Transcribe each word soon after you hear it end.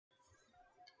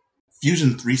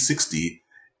Fusion 360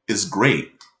 is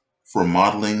great for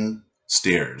modeling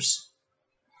stairs,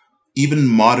 even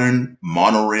modern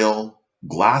monorail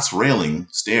glass railing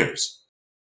stairs.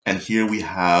 And here we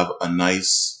have a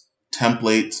nice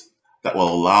template that will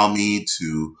allow me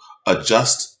to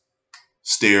adjust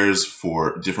stairs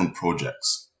for different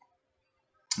projects.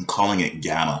 I'm calling it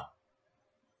Gamma.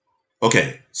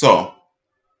 Okay, so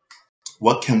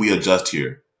what can we adjust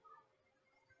here?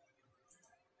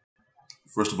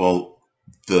 First of all,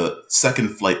 the second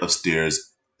flight of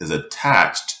stairs is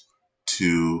attached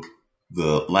to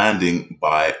the landing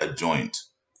by a joint,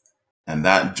 and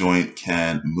that joint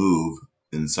can move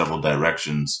in several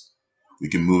directions. We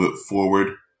can move it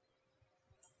forward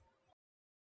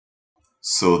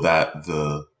so that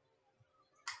the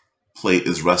plate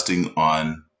is resting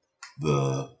on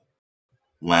the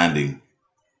landing.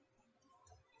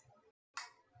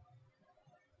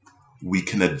 We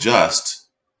can adjust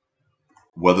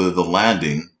whether the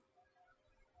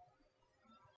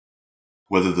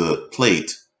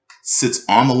plate sits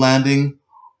on the landing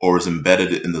or is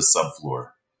embedded in the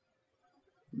subfloor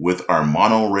with our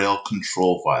monorail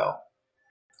control file.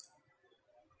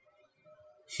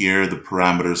 Here the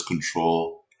parameters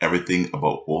control everything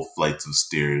about both flights of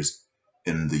stairs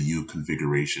in the U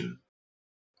configuration.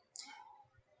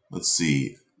 Let's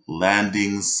see,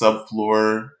 landing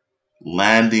subfloor,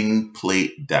 landing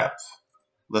plate depth.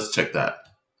 Let's check that.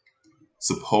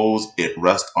 Suppose it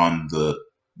rests on the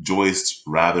joist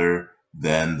rather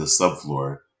than the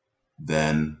subfloor,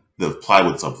 then the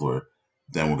plywood subfloor,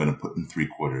 then we're going to put in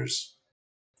 3/4.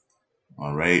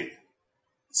 All right,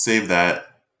 save that.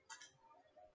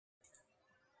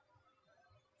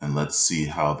 And let's see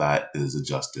how that is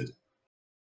adjusted.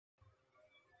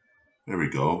 There we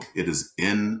go. It is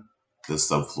in the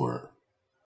subfloor.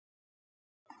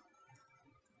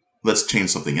 Let's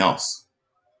change something else.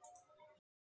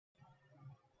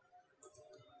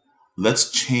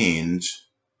 Let's change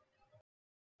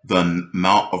the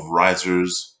amount of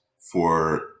risers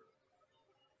for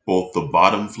both the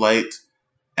bottom flight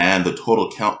and the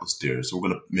total count of stairs. So we're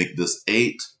going to make this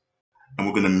 8 and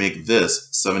we're going to make this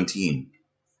 17.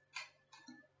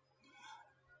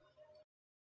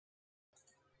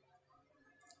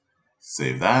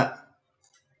 Save that.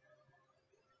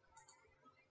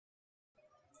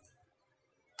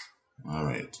 All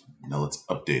right, now let's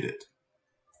update it.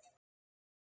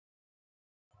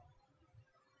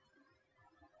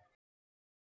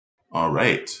 All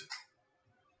right,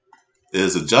 it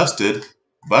is adjusted,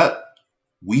 but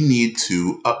we need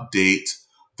to update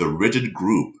the rigid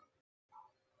group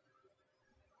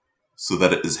so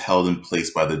that it is held in place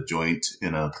by the joint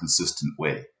in a consistent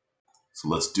way. So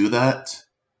let's do that.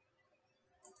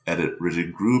 Edit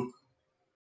rigid group.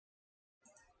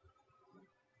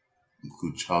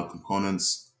 Include child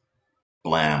components.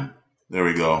 Blam. There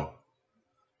we go.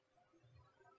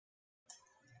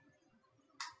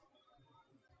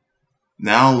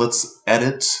 Now let's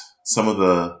edit some of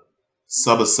the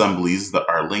sub-assemblies that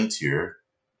are linked here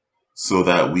so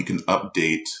that we can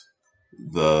update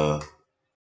the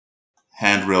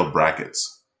handrail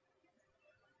brackets.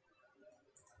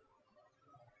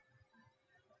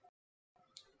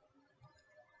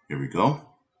 Here we go.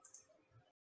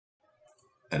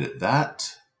 Edit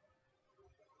that.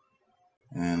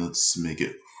 And let's make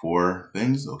it 4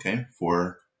 things. Okay,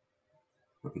 4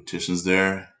 repetitions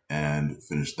there. And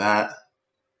finish that.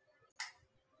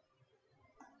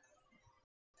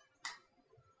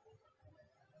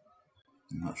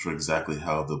 I'm not sure exactly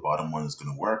how the bottom one is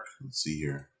going to work. Let's see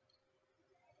here.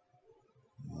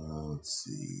 Let's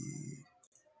see.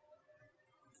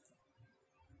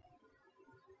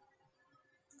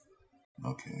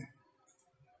 Okay.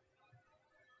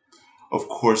 Of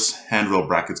course, handrail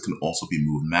brackets can also be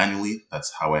moved manually.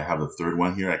 That's how I have the third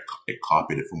one here. I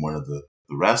copied it from one of the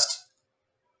rest.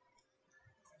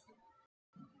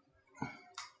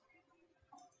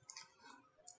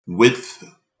 Width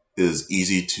is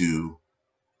easy to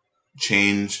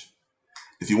change.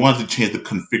 If you wanted to change the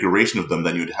configuration of them,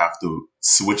 then you'd have to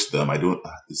switch them.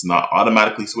 It's not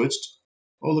automatically switched.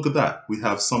 Oh, look at that. We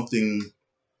have something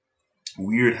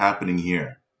weird happening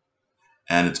here.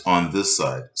 And it's on this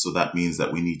side. So that means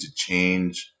that we need to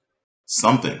change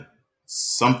something.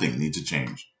 Something needs to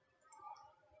change.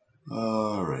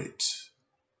 All right.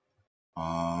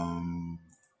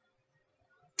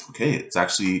 Okay, it's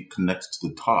actually connected to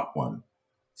the top one.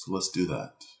 So let's do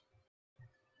that.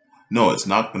 No, it's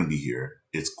not going to be here.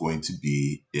 It's going to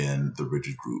be in the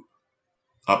rigid group.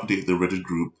 Update the rigid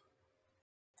group.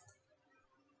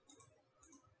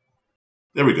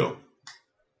 There we go.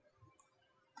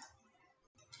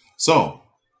 So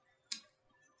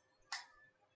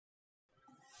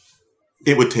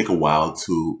It would take a while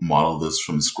to model this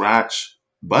from scratch,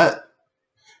 but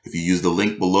if you use the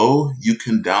link below, you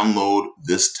can download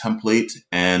this template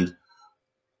and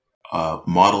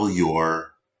model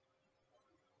your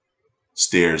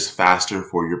stairs faster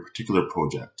for your particular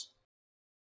project.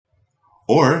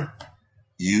 Or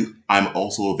I'm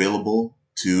also available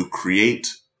to create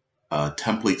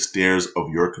template stairs of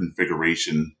your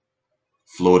configuration,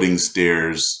 floating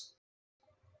stairs,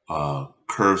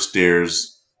 curved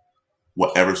stairs,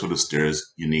 whatever sort of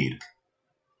stairs you need.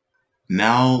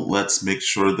 Now let's make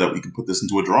sure that we can put this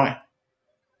into a drawing.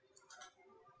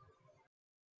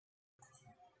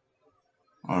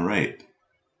 All right.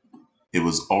 It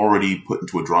was already put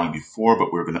into a drawing before,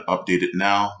 but we're going to update it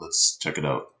now. Let's check it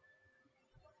out.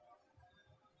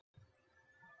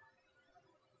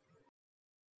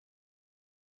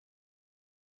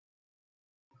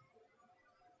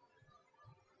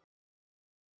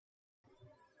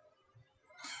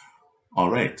 All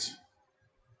right.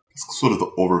 It's sort of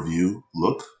the overview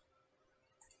look.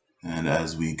 And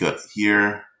as we got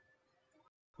here,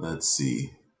 let's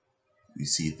see. We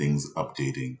see things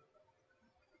updating.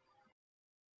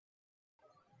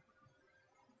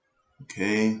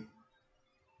 Okay.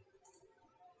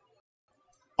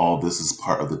 All this is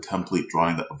part of the template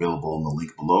drawing that's available in the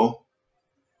link below.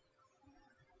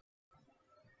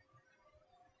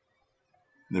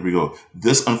 There we go.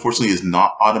 This, unfortunately, is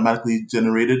not automatically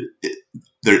generated.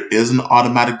 There is an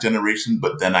automatic generation,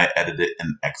 but then I edit it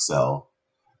in Excel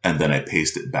and then I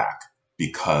paste it back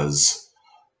because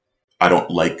I don't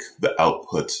like the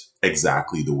output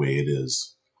exactly the way it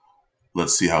is.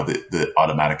 Let's see how the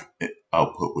automatic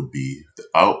output would be. The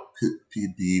output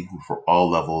would be for all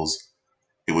levels.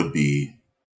 It would be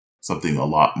something a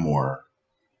lot more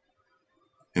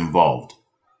involved.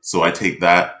 So I take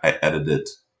that, I edit it,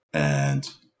 and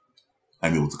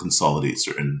I'm able to consolidate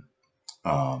certain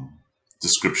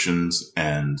descriptions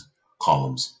and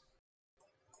columns.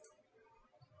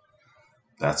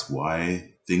 That's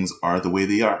why things are the way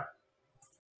they are.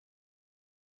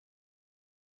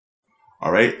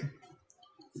 All right.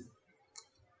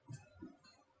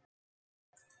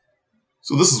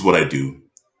 So this is what I do.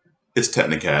 It's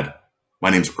Technicad. My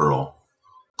name's Earl.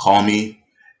 Call me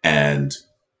and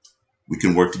we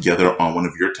can work together on one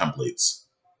of your templates.